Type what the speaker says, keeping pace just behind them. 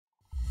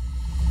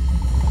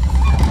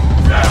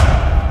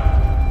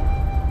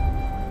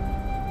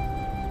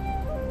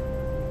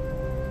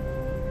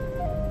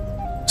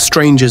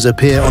strangers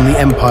appear on the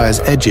empire's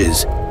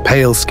edges,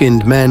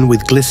 pale-skinned men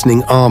with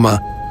glistening armor,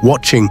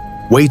 watching,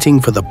 waiting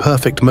for the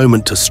perfect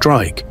moment to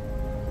strike.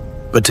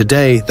 But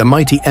today, the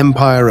mighty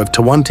empire of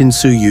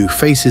Tawantinsuyu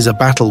faces a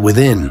battle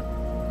within,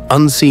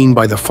 unseen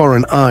by the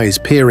foreign eyes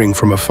peering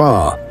from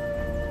afar.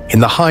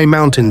 In the high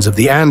mountains of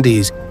the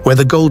Andes, where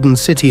the golden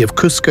city of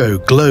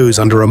Cusco glows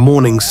under a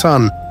morning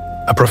sun,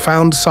 a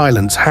profound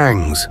silence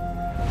hangs.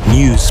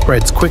 News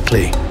spreads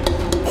quickly.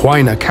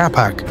 Huayna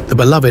Capac, the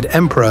beloved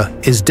emperor,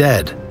 is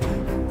dead.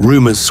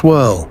 Rumors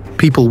swirl,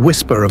 people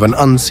whisper of an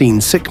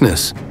unseen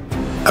sickness,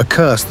 a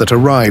curse that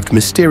arrived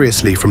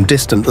mysteriously from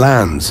distant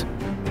lands.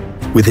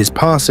 With his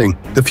passing,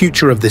 the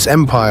future of this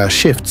empire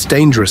shifts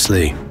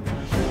dangerously.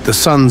 The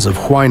sons of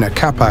Huayna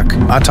Capac,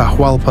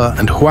 Atahualpa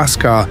and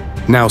Huascar,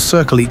 now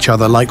circle each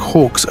other like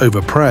hawks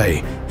over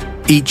prey.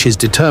 Each is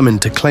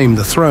determined to claim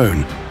the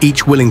throne,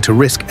 each willing to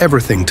risk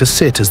everything to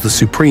sit as the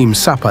supreme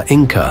Sapa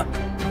Inca.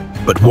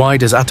 But why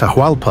does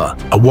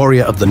Atahualpa, a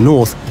warrior of the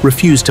north,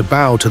 refuse to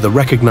bow to the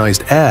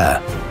recognized heir?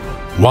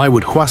 Why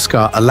would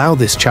Huascar allow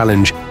this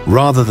challenge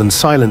rather than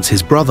silence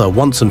his brother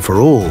once and for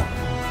all?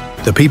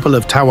 The people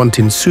of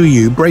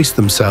Tawantinsuyu brace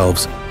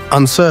themselves,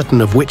 uncertain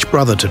of which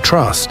brother to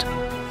trust,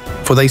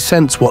 for they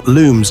sense what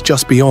looms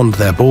just beyond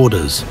their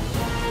borders.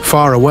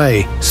 Far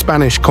away,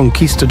 Spanish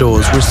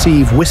conquistadors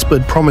receive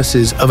whispered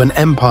promises of an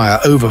empire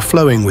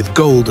overflowing with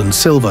gold and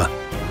silver,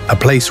 a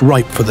place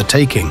ripe for the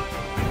taking.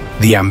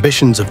 The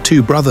ambitions of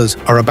two brothers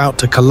are about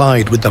to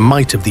collide with the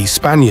might of these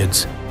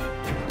Spaniards.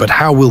 But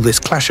how will this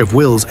clash of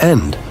wills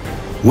end?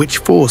 Which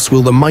force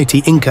will the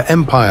mighty Inca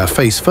Empire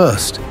face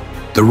first?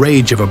 The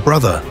rage of a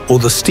brother or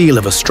the steel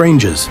of a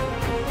stranger's?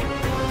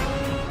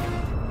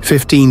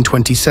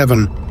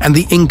 1527, and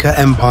the Inca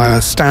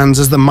Empire stands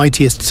as the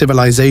mightiest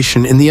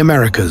civilization in the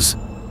Americas,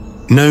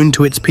 known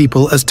to its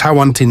people as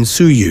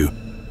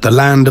Tawantinsuyu, the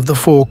land of the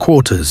four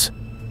quarters.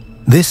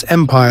 This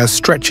empire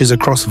stretches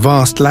across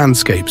vast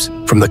landscapes,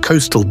 from the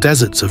coastal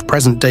deserts of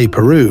present-day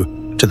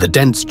Peru to the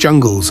dense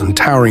jungles and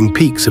towering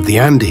peaks of the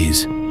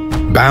Andes.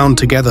 Bound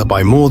together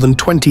by more than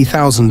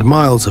 20,000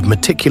 miles of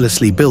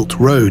meticulously built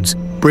roads,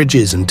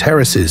 bridges and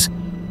terraces,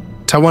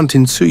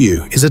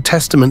 Tawantinsuyu is a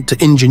testament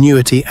to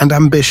ingenuity and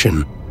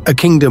ambition, a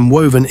kingdom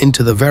woven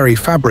into the very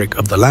fabric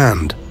of the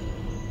land.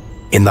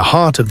 In the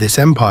heart of this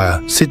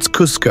empire sits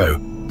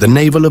Cusco, the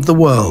navel of the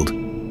world,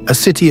 a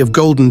city of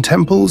golden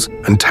temples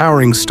and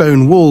towering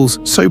stone walls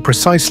so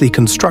precisely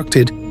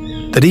constructed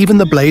that even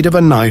the blade of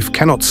a knife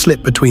cannot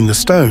slip between the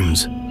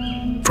stones.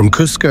 From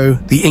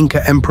Cusco, the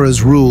Inca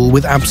emperors rule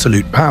with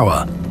absolute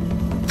power,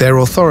 their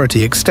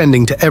authority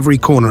extending to every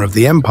corner of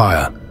the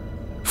empire.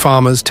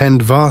 Farmers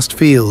tend vast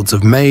fields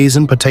of maize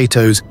and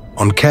potatoes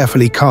on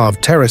carefully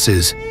carved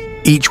terraces,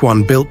 each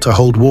one built to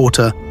hold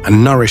water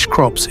and nourish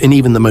crops in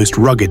even the most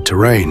rugged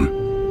terrain.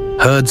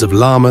 Herds of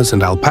llamas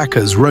and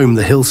alpacas roam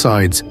the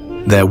hillsides,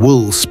 their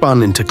wool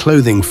spun into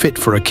clothing fit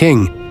for a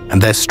king, and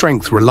their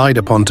strength relied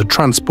upon to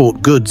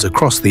transport goods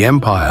across the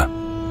empire.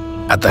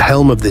 At the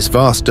helm of this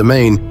vast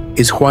domain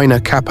is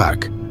Huayna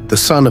Capac, the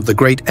son of the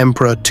great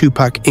emperor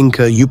Tupac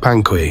Inca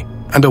Yupanqui,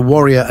 and a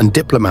warrior and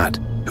diplomat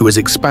who has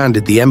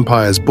expanded the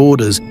empire's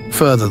borders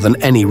further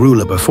than any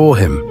ruler before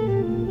him.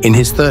 In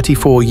his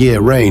 34-year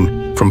reign,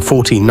 from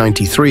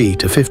 1493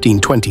 to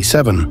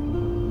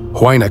 1527,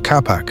 Huayna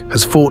Capac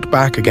has fought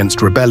back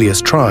against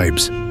rebellious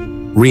tribes,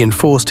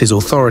 reinforced his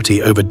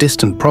authority over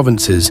distant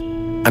provinces,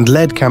 and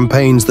led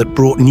campaigns that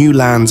brought new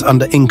lands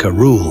under Inca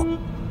rule.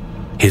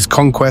 His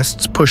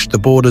conquests pushed the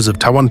borders of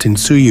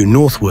Tawantinsuyu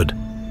northward,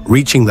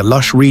 reaching the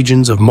lush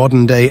regions of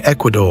modern-day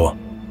Ecuador.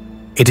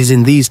 It is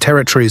in these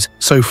territories,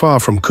 so far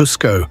from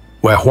Cusco,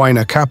 where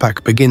Huayna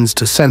Capac begins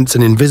to sense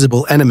an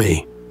invisible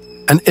enemy,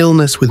 an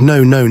illness with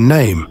no known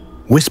name,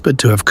 whispered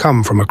to have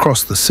come from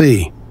across the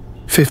sea.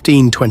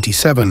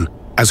 1527,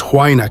 as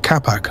Huayna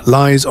Capac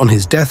lies on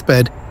his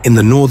deathbed in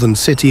the northern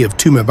city of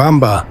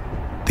Tumabamba,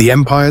 the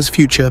empire's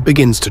future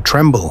begins to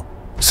tremble.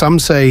 Some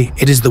say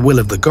it is the will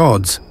of the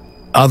gods,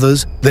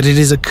 others that it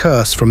is a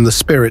curse from the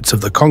spirits of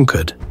the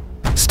conquered.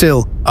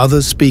 Still,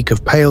 others speak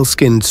of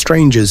pale-skinned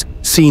strangers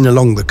seen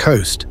along the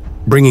coast,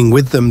 bringing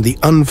with them the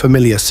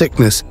unfamiliar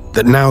sickness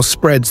that now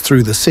spreads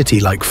through the city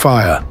like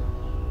fire.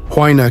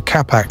 Huayna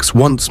Capac's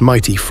once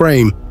mighty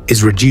frame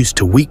is reduced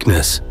to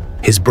weakness,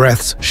 his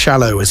breaths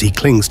shallow as he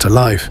clings to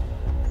life.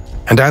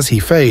 And as he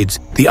fades,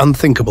 the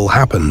unthinkable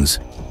happens.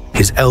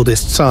 His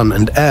eldest son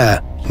and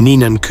heir,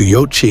 Ninan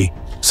Kuyochi,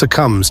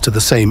 succumbs to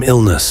the same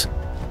illness.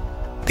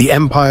 The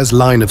empire's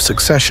line of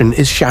succession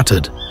is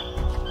shattered.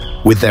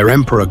 With their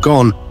emperor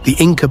gone, the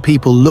Inca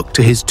people look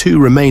to his two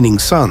remaining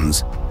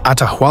sons,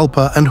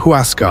 Atahualpa and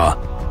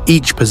Huascar,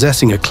 each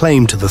possessing a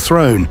claim to the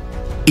throne,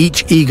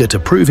 each eager to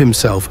prove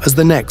himself as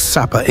the next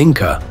Sapa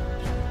Inca.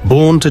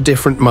 Born to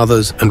different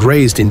mothers and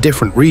raised in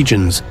different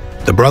regions,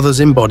 the brothers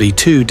embody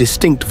two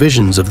distinct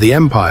visions of the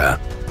empire.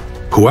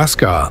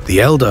 Huascar, the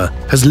elder,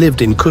 has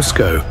lived in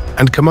Cusco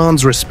and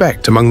commands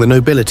respect among the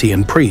nobility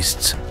and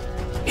priests.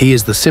 He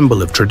is the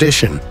symbol of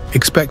tradition,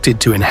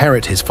 expected to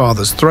inherit his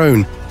father's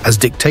throne as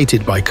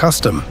dictated by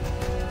custom.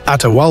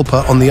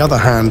 Atahualpa, on the other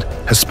hand,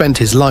 has spent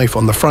his life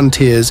on the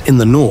frontiers in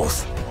the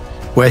north,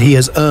 where he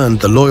has earned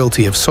the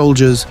loyalty of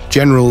soldiers,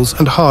 generals,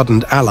 and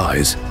hardened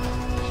allies.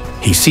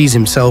 He sees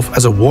himself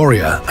as a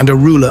warrior and a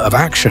ruler of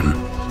action,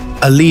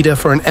 a leader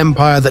for an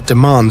empire that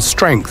demands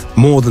strength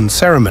more than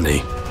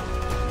ceremony.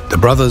 The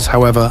brothers,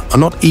 however, are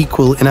not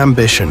equal in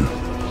ambition.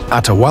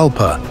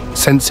 Atahualpa,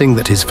 sensing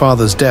that his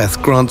father's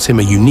death grants him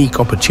a unique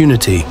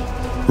opportunity,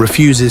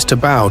 refuses to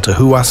bow to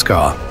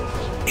Huascar.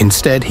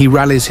 Instead, he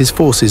rallies his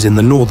forces in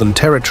the northern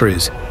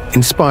territories,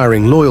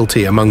 inspiring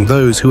loyalty among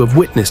those who have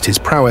witnessed his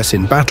prowess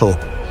in battle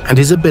and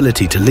his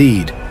ability to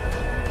lead.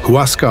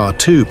 Huascar,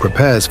 too,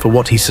 prepares for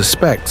what he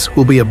suspects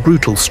will be a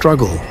brutal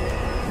struggle.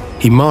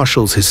 He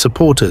marshals his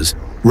supporters,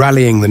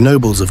 rallying the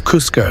nobles of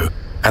Cusco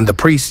and the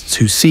priests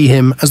who see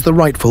him as the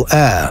rightful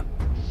heir.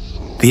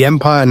 The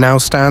empire now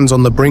stands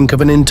on the brink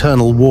of an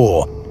internal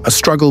war, a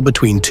struggle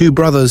between two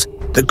brothers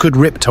that could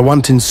rip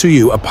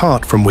Tawantinsuyu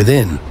apart from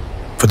within.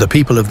 For the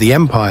people of the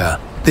empire,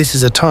 this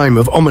is a time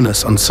of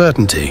ominous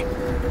uncertainty.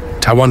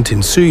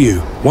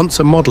 Tawantinsuyu, once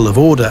a model of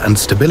order and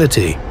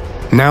stability,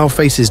 now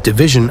faces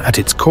division at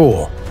its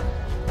core.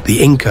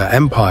 The Inca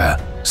Empire,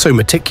 so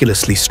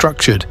meticulously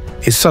structured,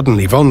 is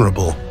suddenly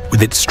vulnerable,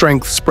 with its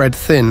strength spread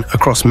thin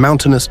across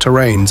mountainous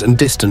terrains and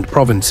distant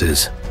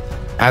provinces.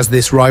 As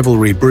this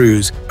rivalry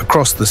brews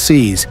across the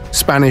seas,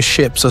 Spanish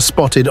ships are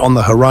spotted on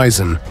the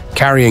horizon,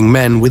 carrying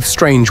men with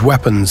strange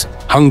weapons,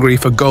 hungry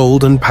for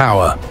gold and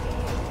power.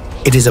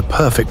 It is a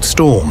perfect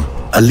storm,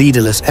 a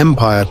leaderless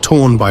empire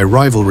torn by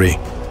rivalry,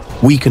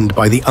 weakened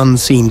by the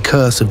unseen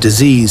curse of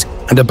disease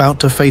and about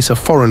to face a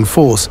foreign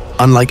force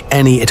unlike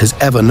any it has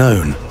ever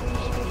known.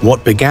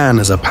 What began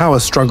as a power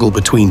struggle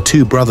between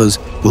two brothers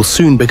will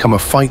soon become a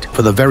fight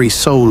for the very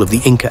soul of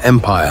the Inca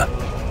Empire.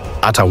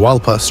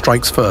 Atahualpa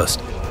strikes first,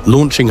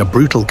 launching a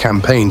brutal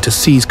campaign to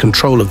seize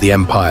control of the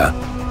empire.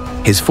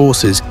 His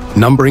forces,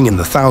 numbering in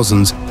the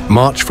thousands,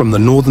 march from the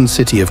northern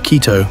city of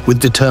Quito with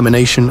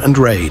determination and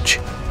rage.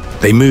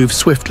 They move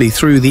swiftly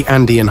through the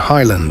Andean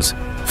highlands,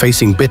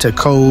 facing bitter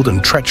cold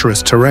and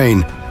treacherous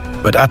terrain,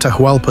 but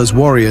Atahualpa's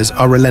warriors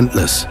are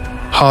relentless,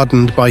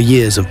 hardened by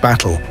years of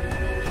battle.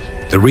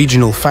 The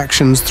regional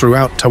factions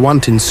throughout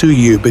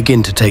Tawantinsuyu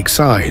begin to take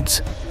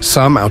sides,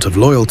 some out of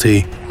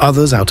loyalty,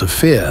 others out of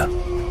fear.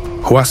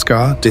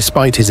 Huascar,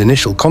 despite his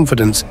initial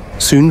confidence,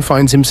 soon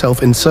finds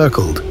himself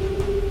encircled.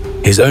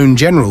 His own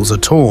generals are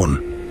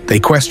torn. They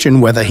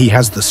question whether he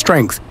has the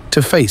strength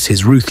to face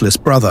his ruthless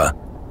brother,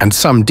 and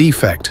some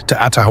defect to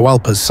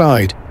Atahualpa's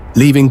side,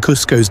 leaving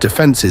Cusco's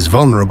defenses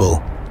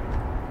vulnerable.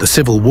 The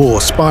civil war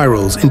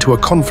spirals into a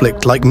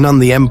conflict like none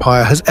the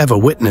empire has ever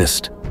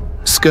witnessed.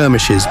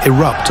 Skirmishes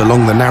erupt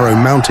along the narrow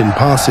mountain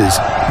passes,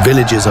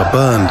 villages are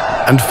burned,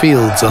 and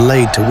fields are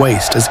laid to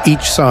waste as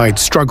each side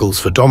struggles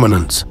for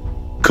dominance.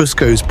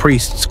 Cusco's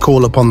priests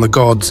call upon the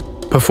gods,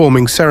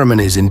 performing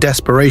ceremonies in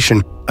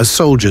desperation as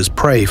soldiers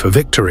pray for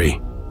victory.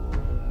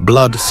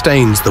 Blood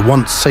stains the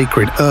once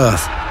sacred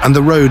earth, and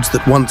the roads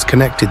that once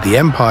connected the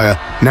empire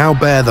now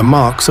bear the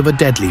marks of a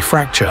deadly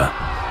fracture.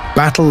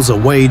 Battles are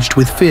waged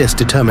with fierce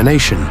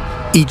determination,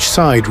 each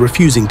side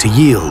refusing to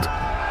yield.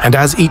 And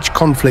as each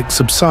conflict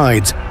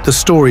subsides, the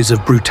stories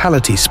of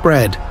brutality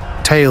spread,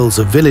 tales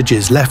of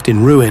villages left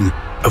in ruin,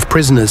 of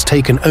prisoners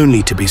taken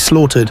only to be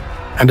slaughtered,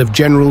 and of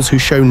generals who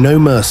show no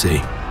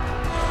mercy.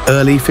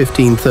 Early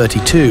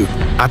 1532,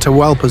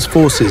 Atahualpa's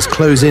forces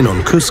close in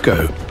on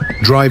Cusco,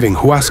 driving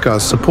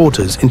Huascar's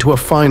supporters into a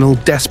final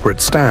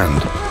desperate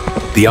stand.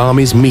 The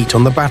armies meet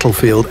on the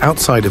battlefield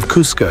outside of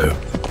Cusco.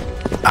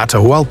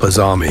 Atahualpa's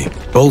army,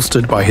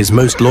 bolstered by his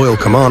most loyal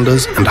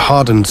commanders and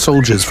hardened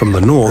soldiers from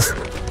the north,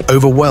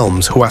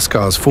 overwhelms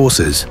Huascar's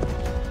forces.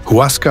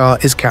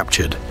 Huascar is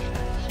captured.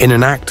 In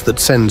an act that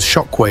sends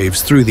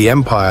shockwaves through the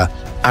empire,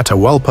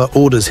 Atahualpa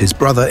orders his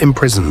brother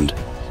imprisoned.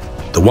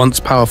 The once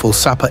powerful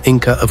Sapa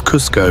Inca of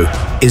Cusco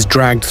is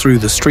dragged through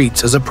the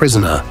streets as a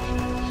prisoner,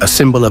 a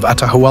symbol of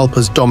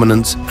Atahualpa's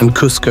dominance and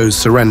Cusco's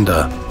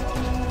surrender.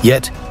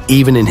 Yet,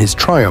 even in his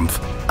triumph,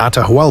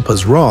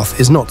 Atahualpa's wrath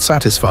is not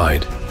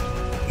satisfied.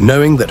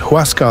 Knowing that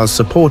Huascar's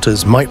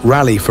supporters might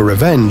rally for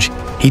revenge,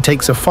 he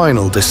takes a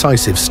final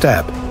decisive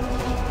step.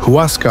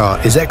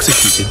 Huascar is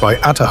executed by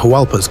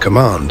Atahualpa's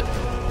command.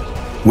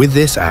 With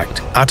this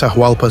act,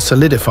 Atahualpa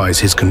solidifies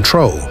his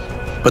control,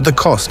 but the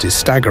cost is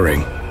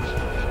staggering.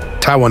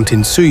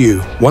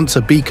 Tawantinsuyu, once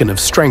a beacon of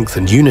strength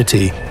and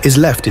unity, is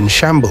left in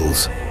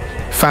shambles.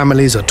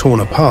 Families are torn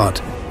apart,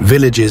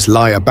 villages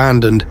lie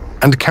abandoned,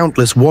 and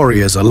countless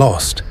warriors are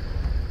lost.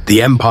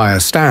 The empire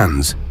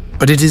stands,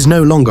 but it is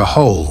no longer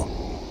whole.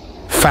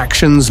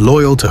 Factions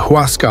loyal to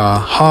Huascar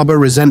harbor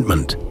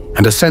resentment,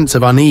 and a sense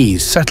of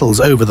unease settles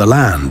over the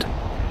land.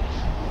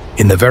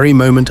 In the very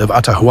moment of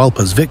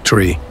Atahualpa's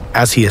victory,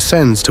 as he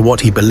ascends to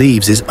what he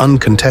believes is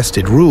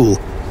uncontested rule,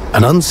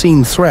 an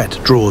unseen threat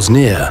draws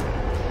near.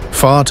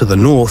 Far to the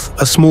north,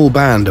 a small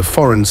band of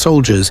foreign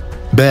soldiers,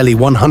 barely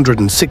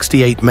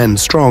 168 men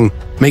strong,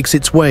 makes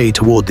its way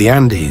toward the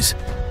Andes.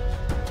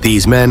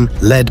 These men,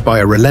 led by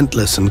a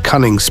relentless and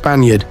cunning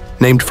Spaniard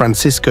named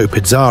Francisco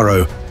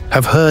Pizarro,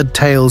 have heard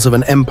tales of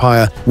an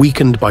empire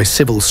weakened by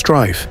civil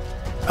strife,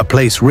 a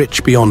place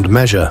rich beyond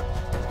measure.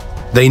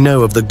 They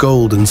know of the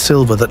gold and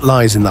silver that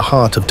lies in the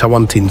heart of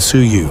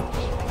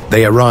Tawantinsuyu.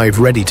 They arrive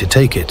ready to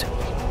take it.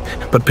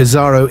 But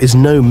Pizarro is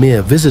no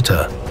mere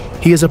visitor.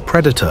 He is a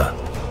predator,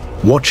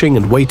 watching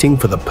and waiting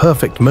for the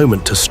perfect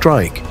moment to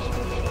strike.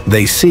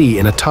 They see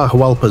in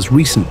Atahualpa's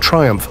recent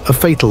triumph a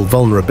fatal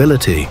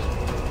vulnerability.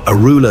 A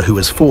ruler who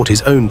has fought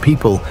his own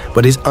people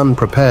but is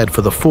unprepared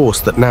for the force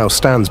that now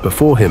stands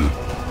before him.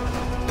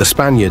 The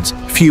Spaniards,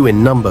 few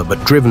in number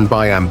but driven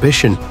by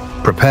ambition,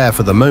 prepare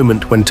for the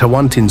moment when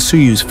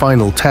Tawantinsuyu's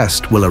final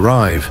test will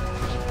arrive.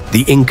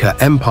 The Inca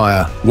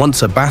Empire,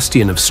 once a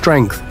bastion of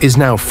strength, is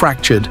now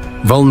fractured,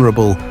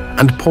 vulnerable,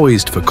 and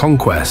poised for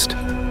conquest.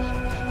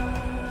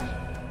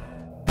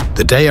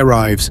 The day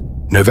arrives,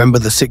 November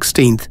the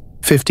 16th,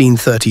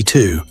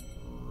 1532.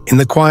 In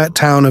the quiet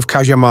town of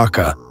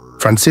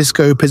Cajamarca,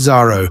 Francisco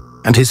Pizarro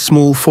and his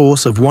small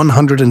force of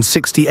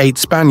 168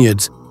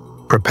 Spaniards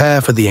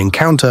prepare for the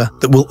encounter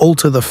that will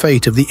alter the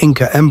fate of the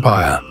Inca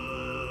Empire.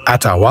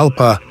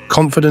 Atahualpa,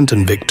 confident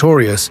and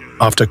victorious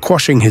after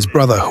quashing his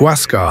brother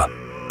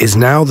Huascar, is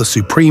now the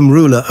supreme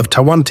ruler of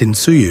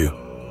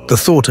Tawantinsuyu. The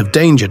thought of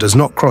danger does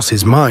not cross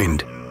his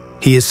mind.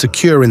 He is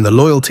secure in the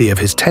loyalty of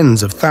his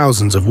tens of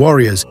thousands of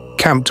warriors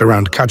camped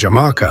around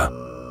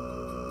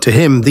Cajamarca. To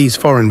him, these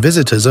foreign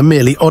visitors are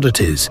merely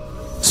oddities,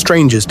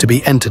 strangers to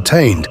be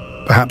entertained,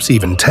 perhaps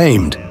even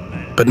tamed,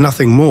 but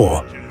nothing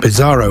more.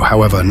 Pizarro,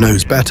 however,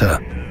 knows better.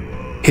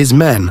 His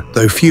men,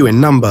 though few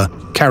in number,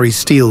 carry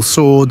steel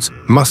swords,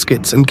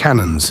 muskets, and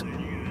cannons,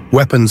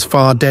 weapons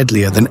far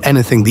deadlier than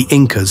anything the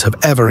Incas have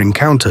ever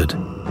encountered.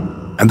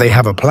 And they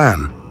have a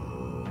plan.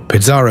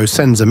 Pizarro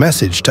sends a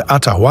message to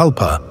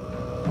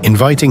Atahualpa,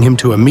 inviting him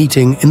to a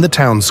meeting in the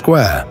town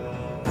square.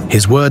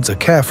 His words are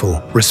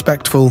careful,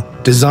 respectful,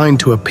 designed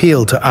to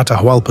appeal to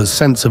Atahualpa's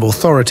sense of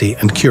authority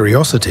and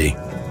curiosity.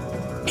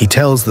 He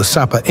tells the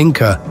Sapa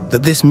Inca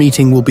that this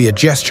meeting will be a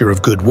gesture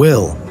of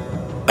goodwill,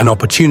 an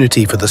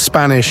opportunity for the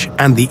Spanish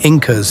and the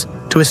Incas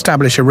to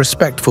establish a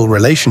respectful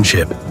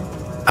relationship.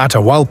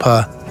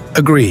 Atahualpa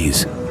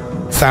agrees.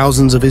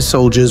 Thousands of his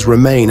soldiers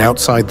remain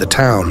outside the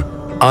town,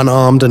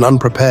 unarmed and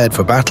unprepared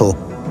for battle,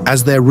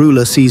 as their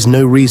ruler sees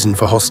no reason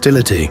for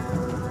hostility.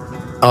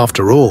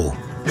 After all,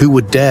 who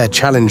would dare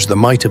challenge the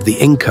might of the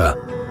Inca?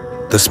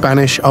 The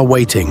Spanish are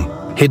waiting,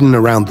 hidden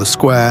around the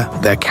square,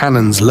 their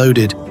cannons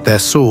loaded, their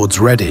swords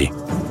ready.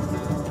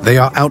 They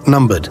are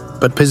outnumbered,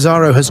 but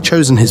Pizarro has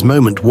chosen his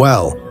moment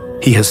well.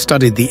 He has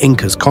studied the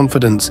Incas'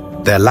 confidence,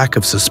 their lack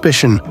of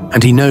suspicion,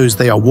 and he knows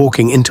they are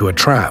walking into a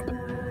trap.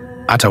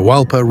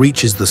 Atahualpa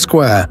reaches the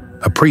square.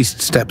 A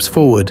priest steps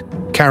forward,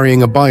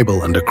 carrying a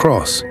Bible and a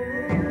cross.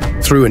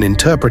 Through an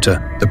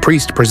interpreter, the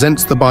priest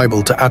presents the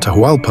Bible to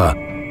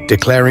Atahualpa,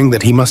 declaring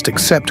that he must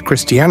accept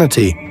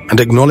Christianity and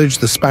acknowledge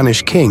the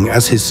Spanish king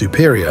as his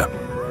superior.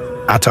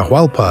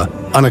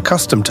 Atahualpa,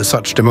 unaccustomed to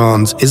such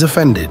demands, is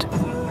offended.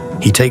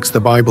 He takes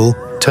the Bible,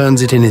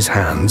 turns it in his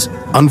hands,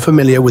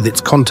 unfamiliar with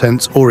its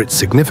contents or its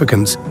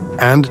significance,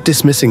 and,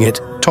 dismissing it,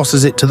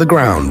 tosses it to the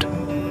ground.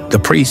 The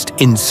priest,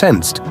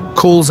 incensed,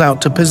 calls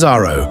out to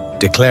Pizarro,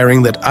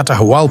 declaring that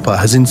Atahualpa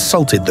has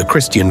insulted the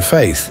Christian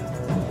faith.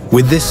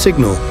 With this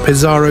signal,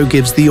 Pizarro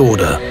gives the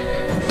order.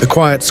 The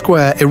quiet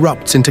square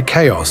erupts into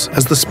chaos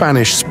as the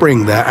Spanish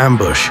spring their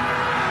ambush.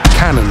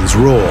 Cannons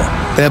roar,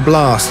 their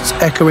blasts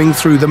echoing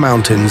through the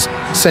mountains,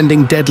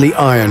 sending deadly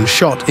iron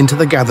shot into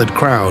the gathered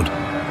crowd.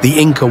 The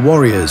Inca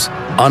warriors,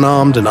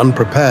 unarmed and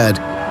unprepared,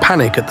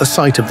 panic at the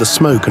sight of the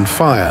smoke and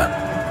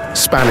fire.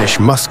 Spanish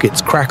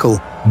muskets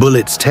crackle,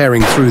 bullets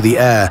tearing through the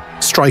air,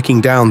 striking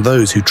down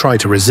those who try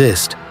to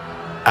resist.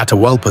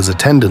 Atahualpa's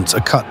attendants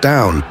are cut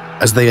down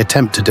as they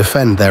attempt to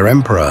defend their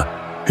emperor,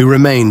 who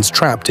remains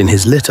trapped in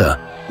his litter,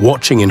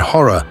 watching in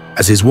horror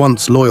as his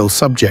once loyal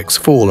subjects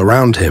fall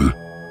around him.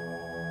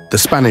 The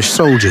Spanish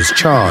soldiers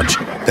charge,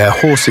 their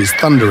horses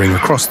thundering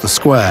across the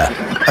square,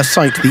 a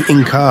sight the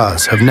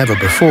Incas have never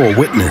before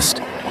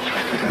witnessed.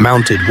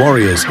 Mounted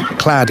warriors,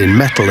 clad in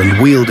metal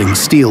and wielding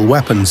steel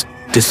weapons,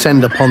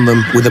 descend upon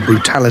them with a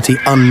brutality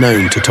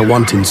unknown to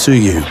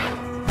Tawantinsuyu.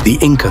 The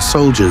Inca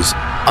soldiers,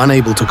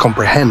 unable to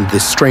comprehend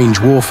this strange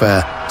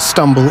warfare,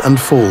 stumble and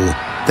fall,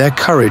 their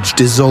courage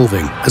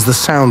dissolving as the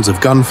sounds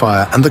of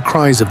gunfire and the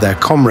cries of their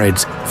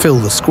comrades fill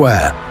the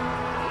square.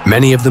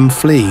 Many of them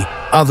flee,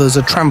 others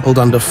are trampled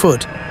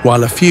underfoot,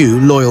 while a few,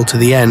 loyal to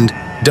the end,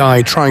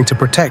 die trying to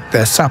protect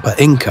their Sapa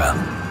Inca.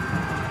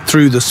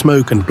 Through the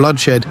smoke and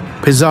bloodshed,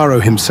 Pizarro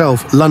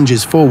himself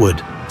lunges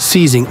forward,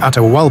 seizing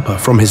Atahualpa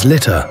from his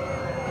litter.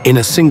 In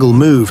a single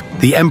move,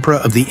 the emperor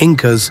of the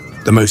Incas,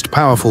 the most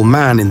powerful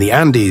man in the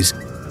Andes,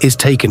 is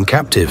taken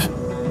captive.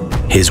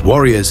 His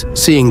warriors,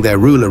 seeing their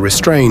ruler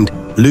restrained,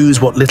 lose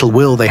what little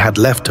will they had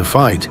left to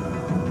fight.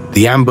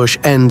 The ambush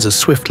ends as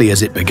swiftly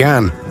as it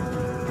began,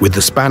 with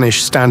the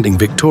Spanish standing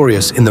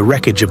victorious in the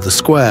wreckage of the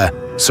square,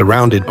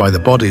 surrounded by the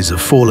bodies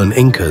of fallen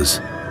Incas.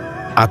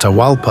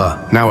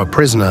 Atahualpa, now a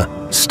prisoner,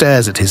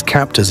 stares at his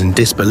captors in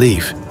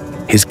disbelief,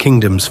 his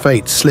kingdom's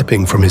fate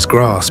slipping from his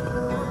grasp.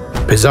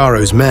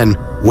 Pizarro's men,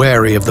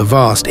 wary of the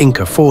vast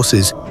Inca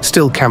forces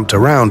still camped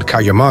around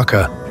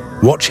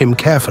Cajamarca, watch him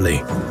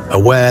carefully,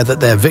 aware that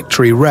their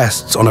victory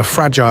rests on a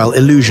fragile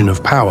illusion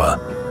of power.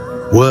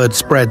 Word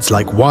spreads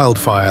like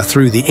wildfire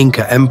through the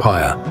Inca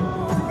Empire.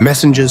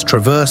 Messengers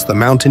traverse the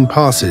mountain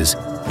passes,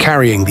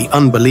 carrying the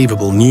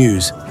unbelievable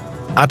news.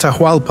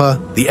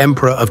 Atahualpa, the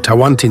emperor of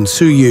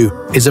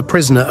Tawantinsuyu, is a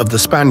prisoner of the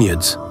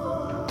Spaniards.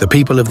 The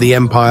people of the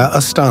empire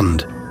are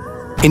stunned.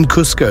 In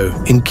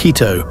Cusco, in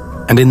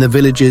Quito, and in the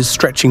villages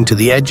stretching to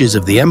the edges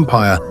of the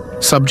empire,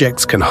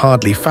 subjects can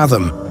hardly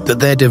fathom that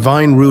their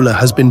divine ruler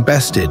has been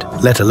bested,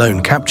 let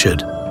alone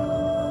captured.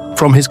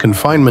 From his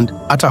confinement,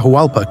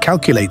 Atahualpa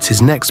calculates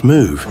his next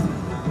move.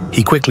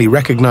 He quickly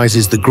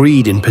recognizes the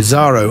greed in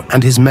Pizarro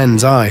and his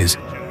men's eyes,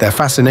 their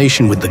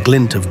fascination with the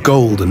glint of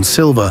gold and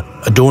silver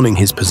adorning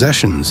his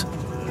possessions.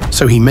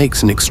 So he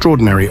makes an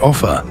extraordinary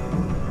offer.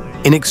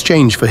 In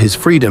exchange for his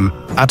freedom,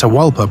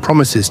 Atahualpa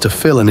promises to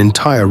fill an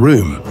entire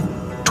room,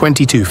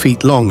 22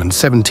 feet long and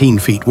 17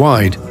 feet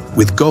wide,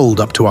 with gold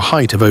up to a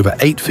height of over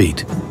 8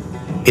 feet.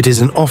 It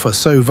is an offer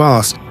so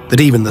vast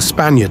that even the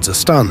Spaniards are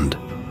stunned.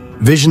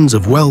 Visions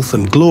of wealth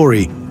and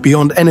glory,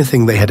 beyond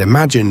anything they had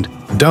imagined,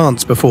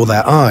 dance before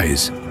their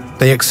eyes.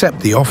 They accept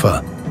the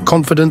offer,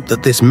 confident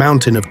that this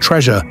mountain of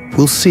treasure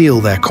will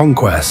seal their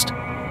conquest.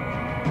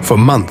 For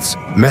months,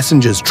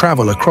 messengers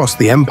travel across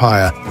the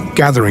empire,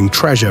 gathering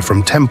treasure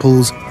from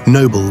temples,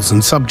 nobles,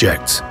 and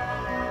subjects.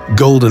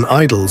 Golden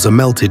idols are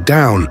melted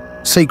down,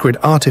 sacred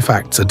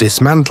artifacts are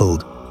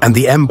dismantled, and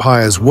the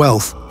empire's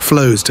wealth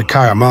flows to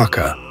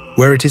Cajamarca,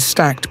 where it is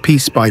stacked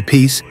piece by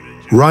piece,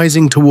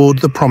 rising toward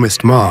the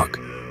promised mark.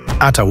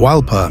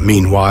 Atahualpa,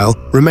 meanwhile,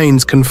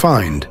 remains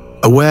confined,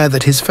 aware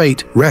that his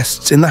fate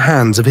rests in the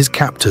hands of his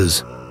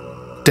captors.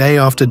 Day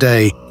after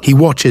day, he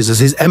watches as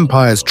his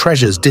empire's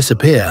treasures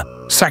disappear,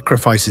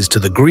 sacrifices to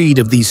the greed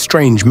of these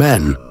strange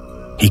men.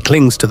 He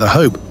clings to the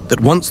hope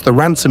that once the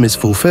ransom is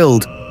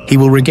fulfilled, he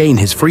will regain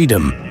his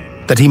freedom,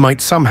 that he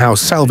might somehow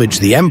salvage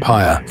the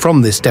empire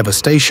from this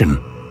devastation.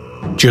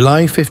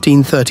 July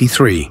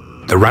 1533,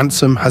 the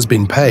ransom has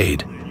been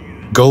paid.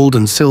 Gold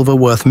and silver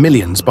worth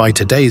millions by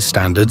today's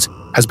standards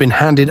has been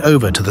handed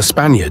over to the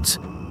Spaniards,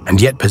 and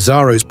yet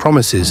Pizarro's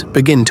promises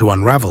begin to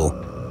unravel.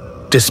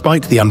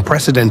 Despite the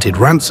unprecedented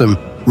ransom,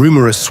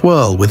 rumors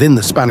swirl within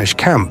the Spanish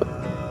camp.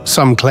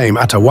 Some claim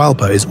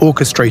Atahualpa is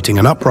orchestrating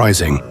an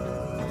uprising.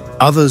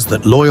 Others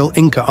that loyal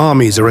Inca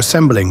armies are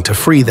assembling to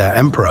free their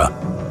emperor.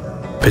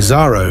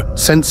 Pizarro,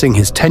 sensing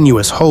his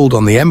tenuous hold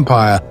on the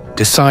empire,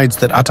 decides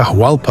that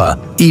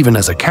Atahualpa, even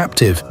as a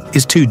captive,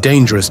 is too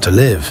dangerous to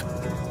live.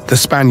 The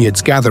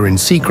Spaniards gather in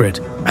secret,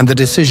 and the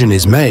decision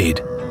is made.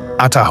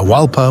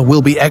 Atahualpa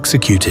will be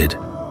executed.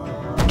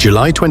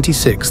 July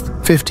 26,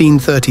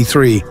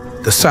 1533,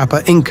 the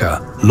Sapa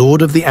Inca,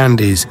 Lord of the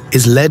Andes,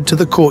 is led to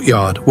the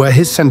courtyard where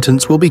his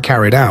sentence will be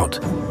carried out.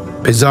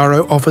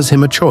 Pizarro offers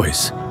him a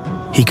choice.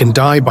 He can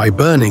die by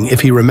burning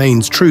if he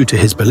remains true to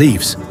his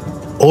beliefs,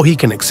 or he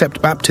can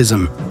accept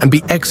baptism and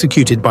be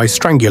executed by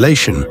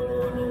strangulation,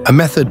 a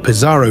method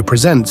Pizarro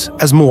presents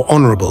as more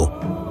honorable.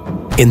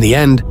 In the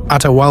end,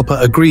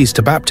 Atahualpa agrees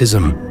to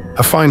baptism,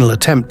 a final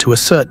attempt to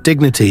assert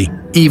dignity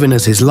even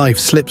as his life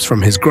slips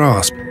from his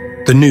grasp.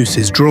 The noose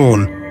is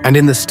drawn, and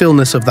in the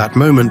stillness of that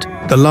moment,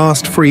 the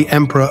last free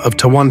emperor of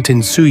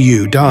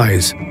Tawantinsuyu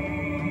dies.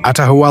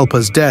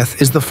 Atahualpa's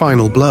death is the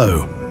final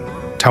blow.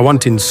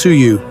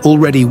 Tawantinsuyu,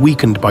 already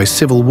weakened by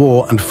civil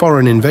war and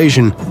foreign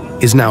invasion,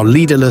 is now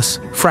leaderless,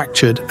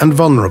 fractured, and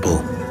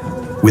vulnerable.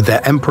 With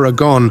their emperor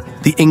gone,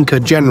 the Inca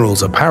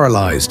generals are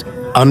paralyzed,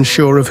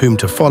 unsure of whom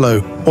to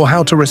follow or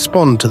how to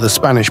respond to the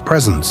Spanish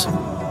presence.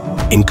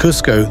 In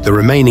Cusco, the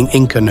remaining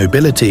Inca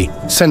nobility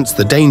sense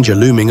the danger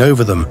looming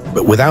over them,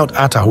 but without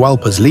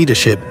Atahualpa's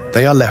leadership,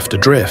 they are left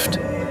adrift.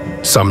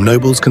 Some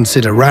nobles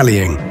consider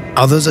rallying,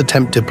 others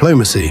attempt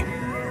diplomacy,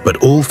 but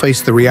all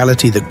face the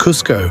reality that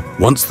Cusco,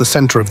 once the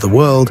center of the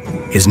world,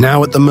 is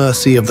now at the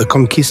mercy of the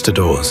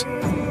conquistadors.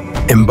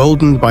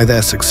 Emboldened by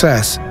their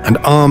success and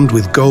armed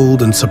with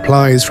gold and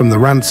supplies from the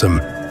ransom,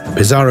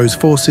 Pizarro's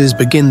forces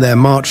begin their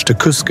march to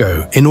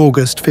Cusco in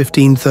August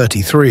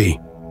 1533.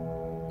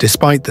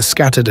 Despite the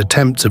scattered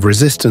attempts of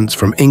resistance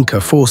from Inca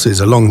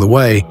forces along the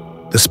way,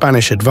 the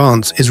Spanish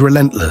advance is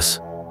relentless.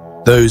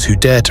 Those who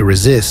dare to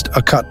resist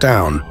are cut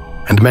down,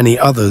 and many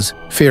others,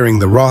 fearing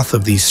the wrath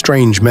of these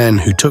strange men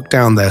who took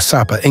down their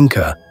Sapa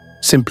Inca,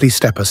 simply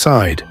step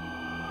aside.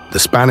 The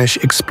Spanish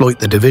exploit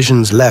the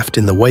divisions left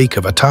in the wake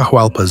of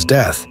Atahualpa's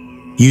death,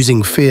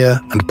 using fear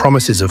and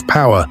promises of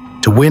power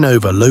to win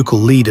over local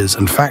leaders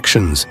and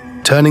factions,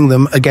 turning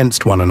them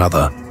against one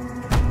another.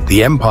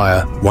 The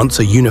empire, once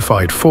a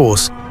unified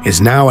force, is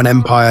now an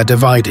empire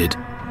divided,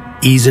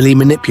 easily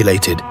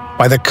manipulated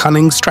by the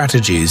cunning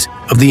strategies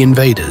of the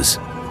invaders.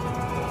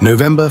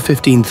 November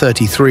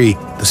 1533,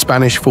 the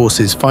Spanish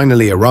forces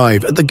finally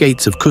arrive at the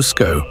gates of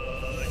Cusco.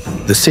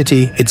 The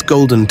city, its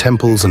golden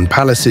temples and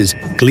palaces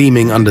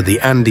gleaming under the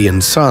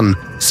Andean sun,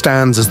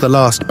 stands as the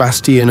last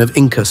bastion of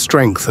Inca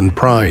strength and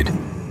pride.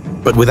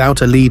 But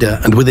without a leader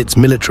and with its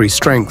military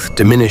strength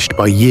diminished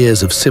by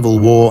years of civil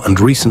war and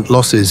recent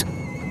losses,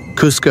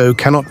 Cusco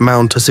cannot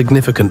mount a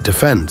significant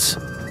defense.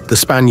 The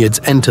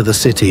Spaniards enter the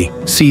city,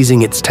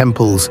 seizing its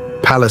temples,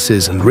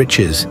 palaces, and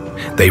riches.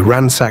 They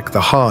ransack the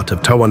heart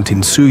of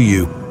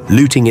Tawantinsuyu,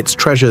 looting its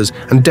treasures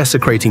and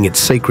desecrating its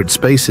sacred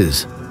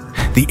spaces.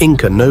 The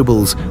Inca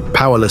nobles,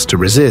 powerless to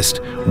resist,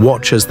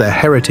 watch as their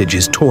heritage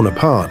is torn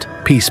apart,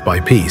 piece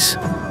by piece.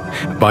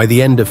 By the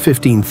end of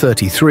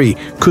 1533,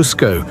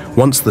 Cusco,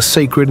 once the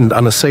sacred and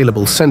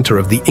unassailable center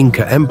of the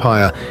Inca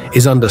Empire,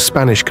 is under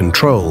Spanish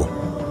control.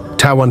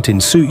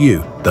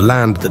 Tawantinsuyu, the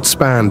land that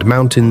spanned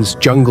mountains,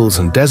 jungles,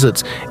 and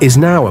deserts, is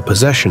now a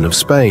possession of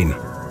Spain.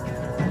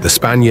 The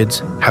Spaniards,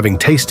 having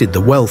tasted the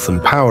wealth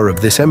and power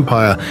of this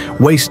empire,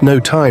 waste no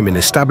time in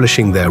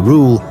establishing their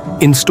rule,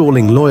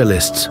 installing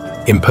loyalists,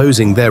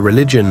 imposing their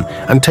religion,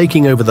 and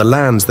taking over the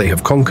lands they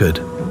have conquered.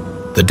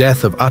 The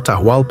death of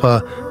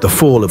Atahualpa, the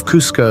fall of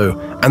Cusco,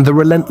 and the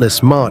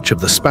relentless march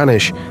of the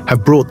Spanish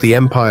have brought the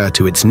empire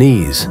to its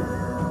knees.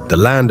 The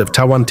land of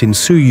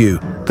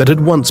Tawantinsuyu, that had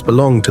once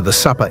belonged to the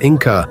Sapa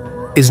Inca,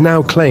 is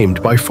now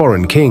claimed by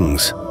foreign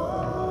kings.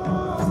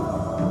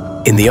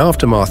 In the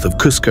aftermath of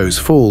Cusco's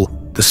fall,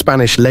 the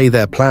Spanish lay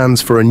their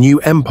plans for a new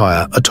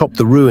empire atop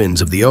the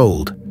ruins of the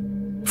old.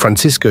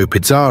 Francisco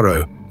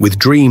Pizarro, with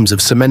dreams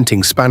of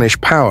cementing Spanish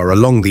power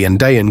along the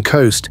Andean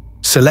coast,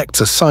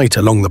 selects a site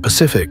along the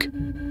Pacific.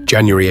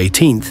 January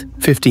 18,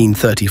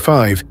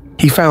 1535,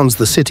 he founds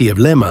the city of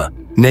Lima,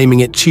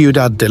 naming it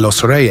Ciudad de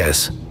los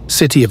Reyes,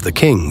 City of the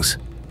Kings.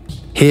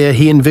 Here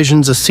he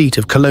envisions a seat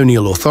of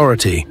colonial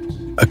authority,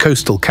 a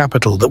coastal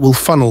capital that will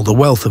funnel the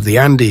wealth of the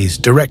Andes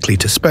directly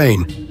to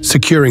Spain,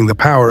 securing the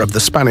power of the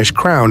Spanish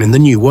crown in the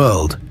New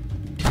World.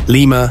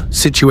 Lima,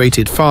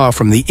 situated far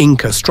from the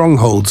Inca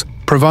strongholds,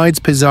 provides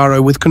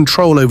Pizarro with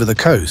control over the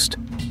coast,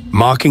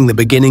 marking the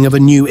beginning of a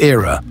new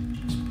era,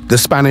 the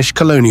Spanish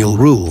colonial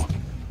rule.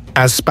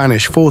 As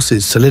Spanish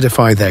forces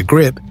solidify their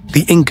grip,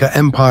 the Inca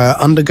Empire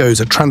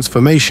undergoes a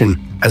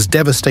transformation as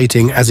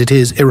devastating as it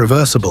is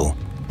irreversible.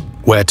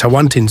 Where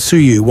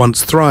Tawantinsuyu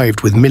once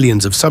thrived with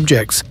millions of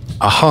subjects,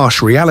 a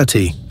harsh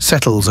reality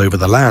settles over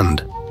the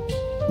land.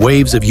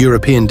 Waves of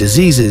European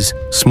diseases,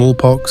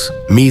 smallpox,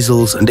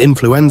 measles, and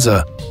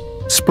influenza,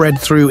 spread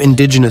through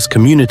indigenous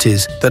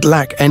communities that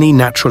lack any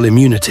natural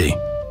immunity.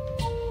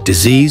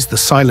 Disease, the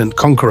silent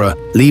conqueror,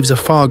 leaves a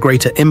far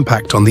greater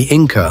impact on the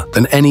Inca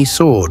than any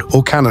sword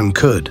or cannon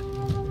could.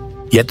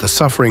 Yet the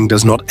suffering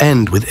does not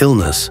end with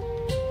illness.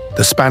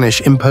 The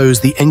Spanish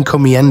impose the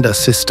encomienda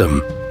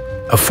system,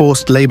 a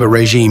forced labor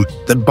regime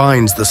that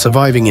binds the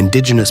surviving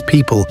indigenous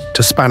people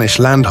to Spanish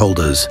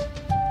landholders.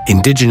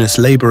 Indigenous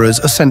laborers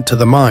are sent to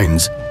the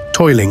mines,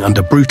 toiling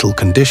under brutal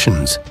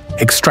conditions,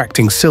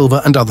 extracting silver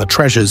and other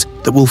treasures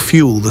that will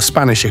fuel the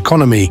Spanish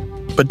economy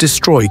but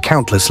destroy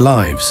countless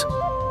lives.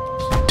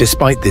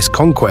 Despite this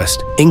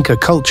conquest, Inca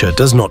culture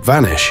does not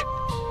vanish.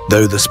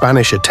 Though the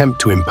Spanish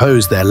attempt to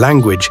impose their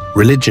language,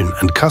 religion,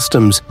 and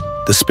customs,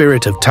 the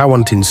spirit of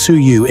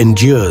Tawantinsuyu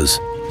endures.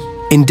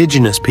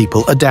 Indigenous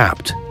people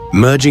adapt,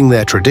 merging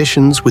their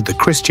traditions with the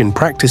Christian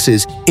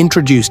practices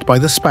introduced by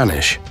the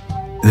Spanish.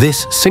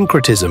 This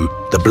syncretism,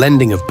 the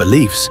blending of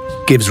beliefs,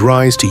 gives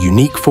rise to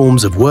unique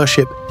forms of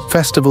worship,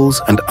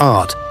 festivals, and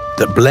art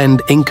that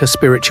blend Inca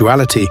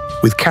spirituality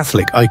with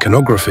Catholic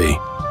iconography.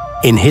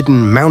 In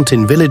hidden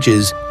mountain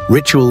villages,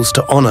 rituals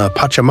to honor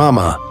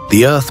Pachamama,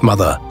 the Earth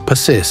Mother,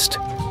 persist.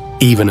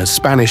 Even as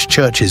Spanish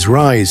churches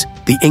rise,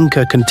 the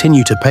Inca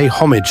continue to pay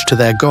homage to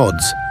their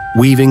gods,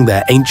 weaving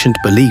their ancient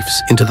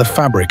beliefs into the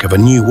fabric of a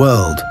new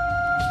world.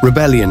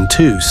 Rebellion,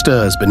 too,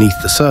 stirs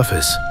beneath the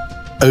surface.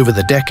 Over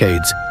the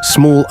decades,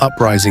 small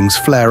uprisings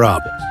flare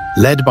up,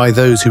 led by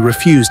those who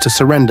refuse to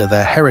surrender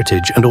their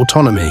heritage and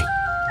autonomy.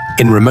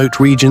 In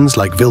remote regions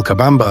like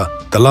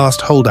Vilcabamba, the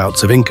last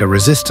holdouts of Inca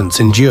resistance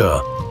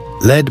endure,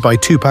 led by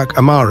Tupac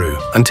Amaru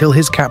until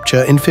his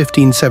capture in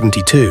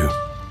 1572.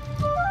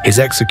 His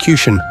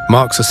execution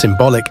marks a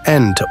symbolic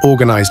end to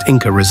organized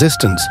Inca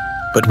resistance,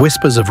 but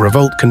whispers of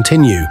revolt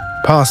continue,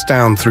 passed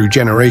down through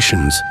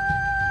generations.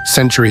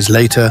 Centuries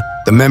later,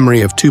 the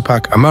memory of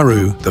Tupac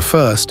Amaru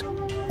I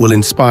will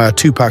inspire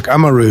Tupac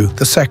Amaru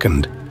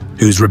II,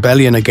 whose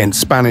rebellion against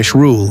Spanish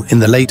rule in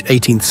the late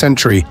 18th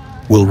century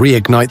will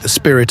reignite the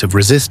spirit of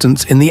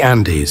resistance in the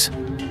Andes.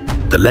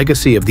 The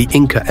legacy of the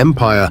Inca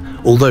Empire,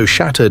 although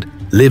shattered,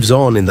 lives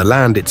on in the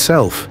land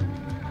itself.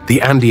 The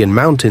Andean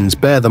mountains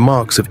bear the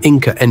marks of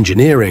Inca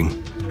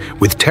engineering,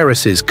 with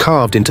terraces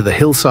carved into the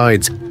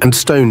hillsides and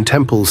stone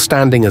temples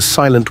standing as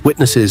silent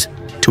witnesses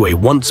to a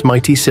once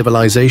mighty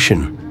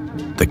civilization.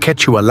 The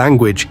Quechua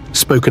language,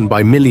 spoken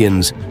by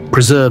millions,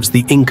 preserves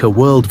the Inca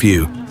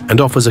worldview and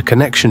offers a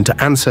connection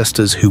to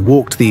ancestors who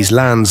walked these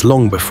lands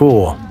long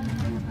before.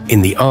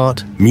 In the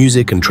art,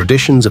 music, and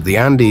traditions of the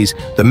Andes,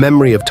 the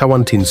memory of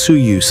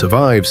Tawantinsuyu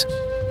survives,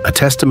 a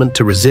testament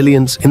to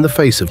resilience in the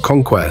face of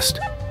conquest.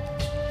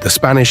 The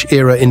Spanish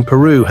era in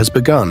Peru has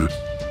begun,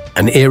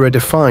 an era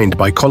defined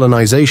by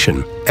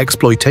colonization,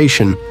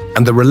 exploitation,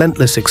 and the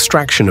relentless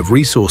extraction of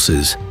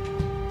resources.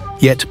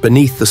 Yet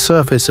beneath the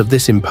surface of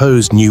this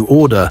imposed new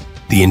order,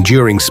 the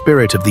enduring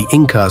spirit of the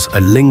Incas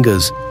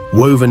lingers,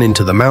 woven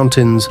into the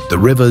mountains, the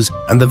rivers,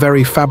 and the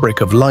very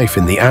fabric of life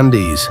in the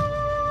Andes.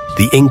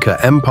 The Inca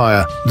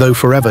Empire, though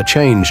forever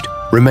changed,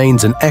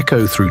 remains an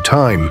echo through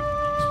time,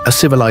 a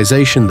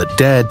civilization that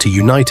dared to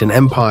unite an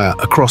empire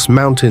across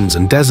mountains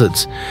and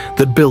deserts,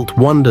 that built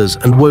wonders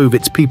and wove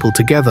its people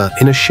together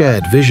in a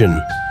shared vision.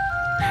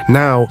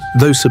 Now,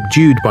 though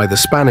subdued by the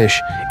Spanish,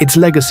 its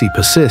legacy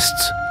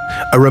persists,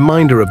 a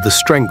reminder of the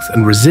strength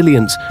and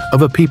resilience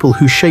of a people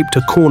who shaped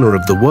a corner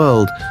of the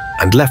world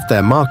and left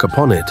their mark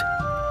upon it.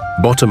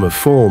 Bottom of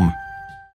form,